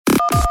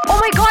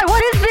my god,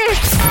 what is this?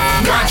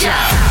 Gotcha!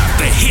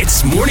 The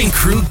HITZ Morning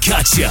Crew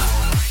Gotcha!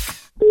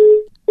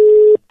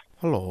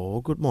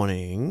 Hello, good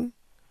morning.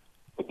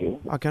 Okay.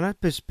 Can I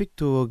please speak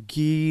to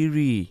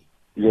Giri?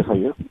 Yes, are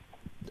you?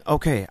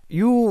 Okay,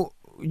 you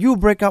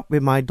break up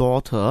with my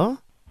daughter.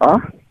 Huh?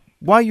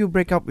 Why you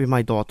break up with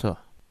my daughter?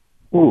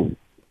 Who?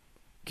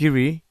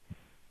 Giri,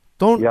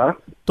 Yeah?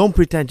 don't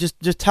pretend.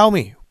 Just tell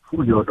me.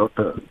 Who's your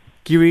daughter?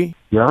 Giri,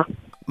 Yeah?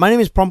 my name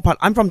is Prompat.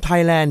 I'm from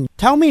Thailand.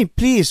 Tell me,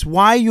 please,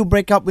 why you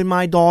break up with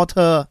my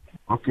daughter?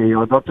 Okay,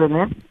 your daughter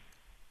name?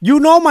 You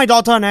know my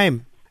daughter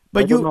name,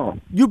 but I don't know.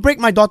 you break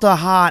my daughter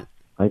heart.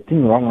 I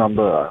think wrong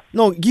number.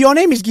 No, your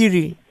name is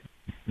Giri.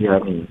 Yeah,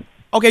 me.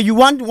 Okay, you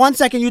want 1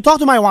 second. You talk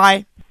to my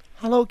wife.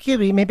 Hello,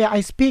 Kiri. Maybe I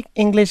speak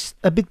English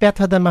a bit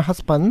better than my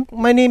husband.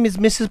 My name is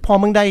Mrs.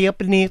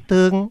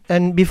 Pomangdayapanitung.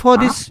 And before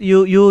this,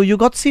 you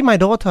got to see my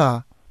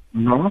daughter.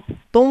 No?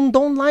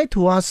 Don't lie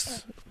to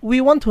us.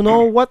 We want to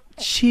know what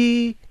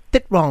she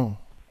did wrong.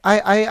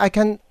 I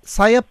can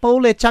saya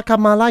boleh cakap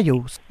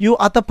Melayu. You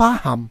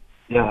atapaham.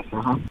 Yes,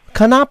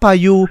 Kenapa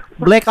you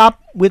break up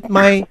with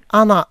my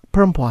anak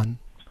perempuan?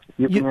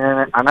 You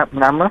punya anak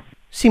nama?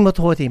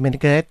 Simototi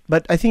Meneget.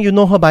 But I think you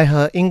know her by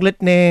her English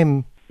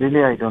name.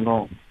 Really, I don't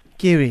know.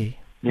 Kiri.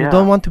 You Yeah.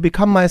 don't want to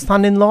become my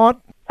son-in-law?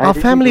 I Our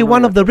really family, don't know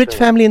one your of the rich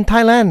daughter. family in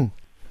Thailand.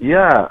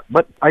 Yeah,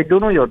 but I don't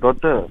know your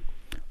daughter.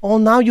 Oh,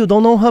 now you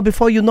don't know her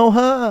before you know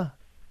her.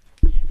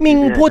 Ming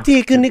Yeah. พูดที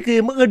คือนี่คือ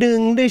มือดึง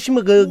ได้ชิม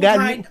มือกัน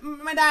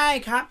ไม่ได้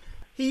ครับ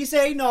He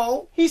say no.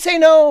 He say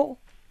no.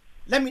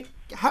 Let me.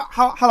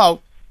 Hello.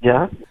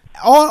 Yeah?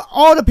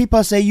 All the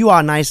people say you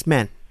are a nice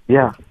man.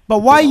 Yeah. But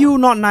why you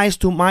not nice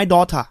to my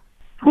daughter?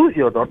 Who's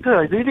your daughter?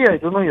 I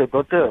don't know your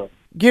daughter.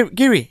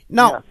 Giri,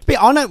 now Yeah. be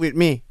honest with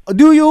me.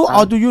 Do you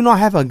or do you not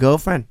have a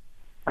girlfriend?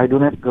 I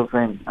don't have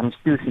girlfriend. I'm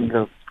still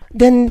single.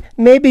 Then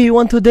maybe you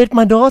want to date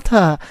my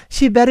daughter.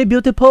 She very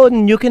beautiful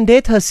and you can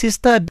date her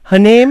sister. Her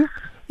name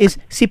is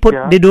Siput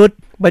Yeah. Dedut,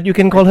 but you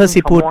can call her Come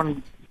Siput. on.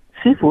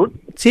 Seafood?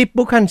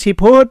 Bukan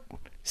Siput.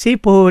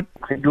 Siput.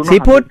 I do not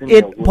Siput understand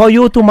it your word. for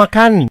you to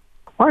makan.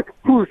 What?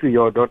 Who's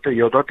your daughter?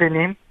 Your daughter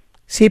name?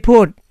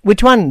 Siput.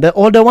 Which one? The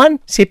older one?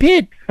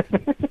 Sipit.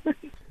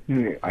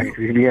 I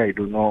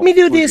don't know. ไม่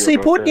ดูดิ Who's your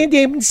Siput daughter? นี่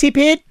ดิ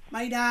Sipit ไ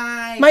ม่ได้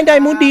ไม่ได้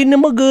มุดีน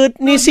มือกืด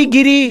นี่สิ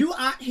กิริ You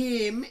ask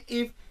him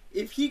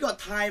if he got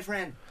Thai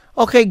friend.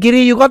 Okay,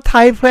 Giri, you got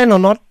Thai friend or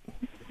not?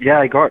 Yeah,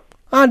 I got.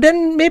 Then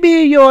maybe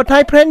your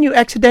Thai friend you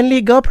accidentally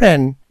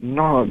girlfriend.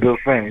 No,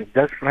 girlfriend.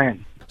 Just friend.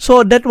 So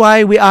that's why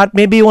we asked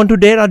maybe you want to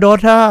date our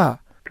daughter.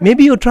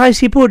 Maybe you try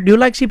seafood. Do you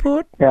like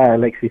seafood? Yeah, I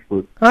like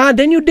seafood.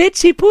 Then you date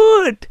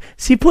seafood.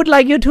 Seafood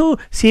like you too.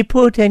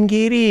 Seafood and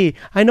Giri.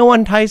 I know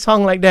one Thai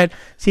song like that.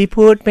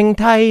 Seafood เป็น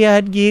ไทยอะ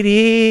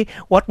Giri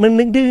วัดมัน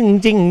ดึง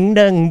จริง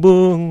ดังบุ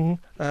ง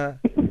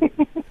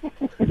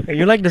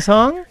You like the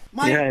song?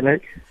 Yeah, I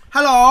like.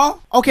 Hello.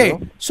 Okay.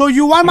 Hello? So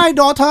you want my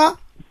daughter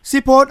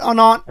support or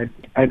not?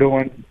 I don't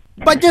want.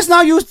 But just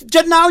now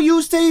you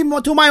say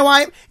to my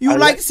wife you I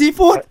like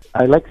seafood.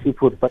 I like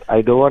seafood, but I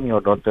don't want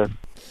your daughter.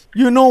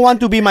 You don't want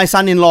to be my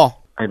son-in-law.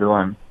 I don't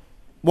want.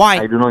 Why?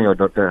 I don't know your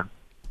daughter.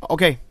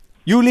 Okay.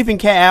 You live in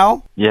KL.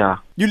 Yeah.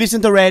 You listen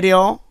to radio.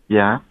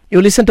 Yeah. You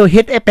listen to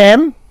Hit FM?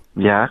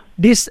 Yeah.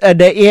 This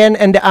the Ian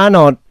and the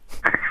Arnold.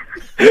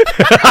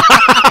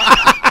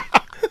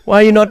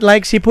 Why you not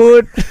like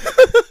seafood?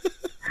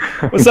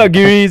 What's up,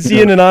 Giri? It's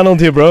Ian and Arnold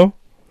here, bro.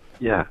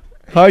 Yeah.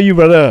 How are you,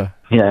 brother?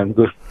 Yeah, I'm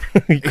good.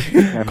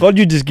 Can't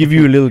you just give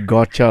you a little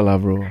gotcha, la,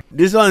 bro?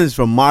 This one is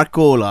from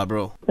Marco, la,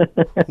 bro.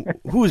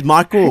 Who is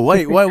Marco?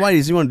 Why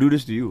does he want to do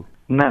this to you?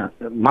 Nah,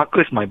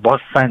 Marco is my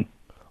boss son.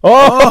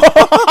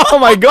 Oh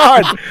my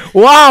God!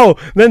 Wow!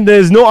 Then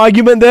there's no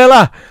argument there,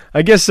 lah.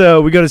 I guess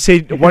we gotta say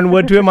one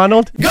word to him,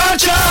 Arnold.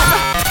 Gotcha!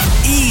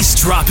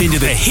 Eavesdrop into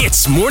the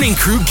HITZ Morning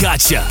Crew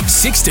Gotcha.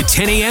 6 to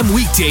 10 a.m.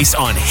 weekdays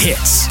on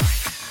HITZ.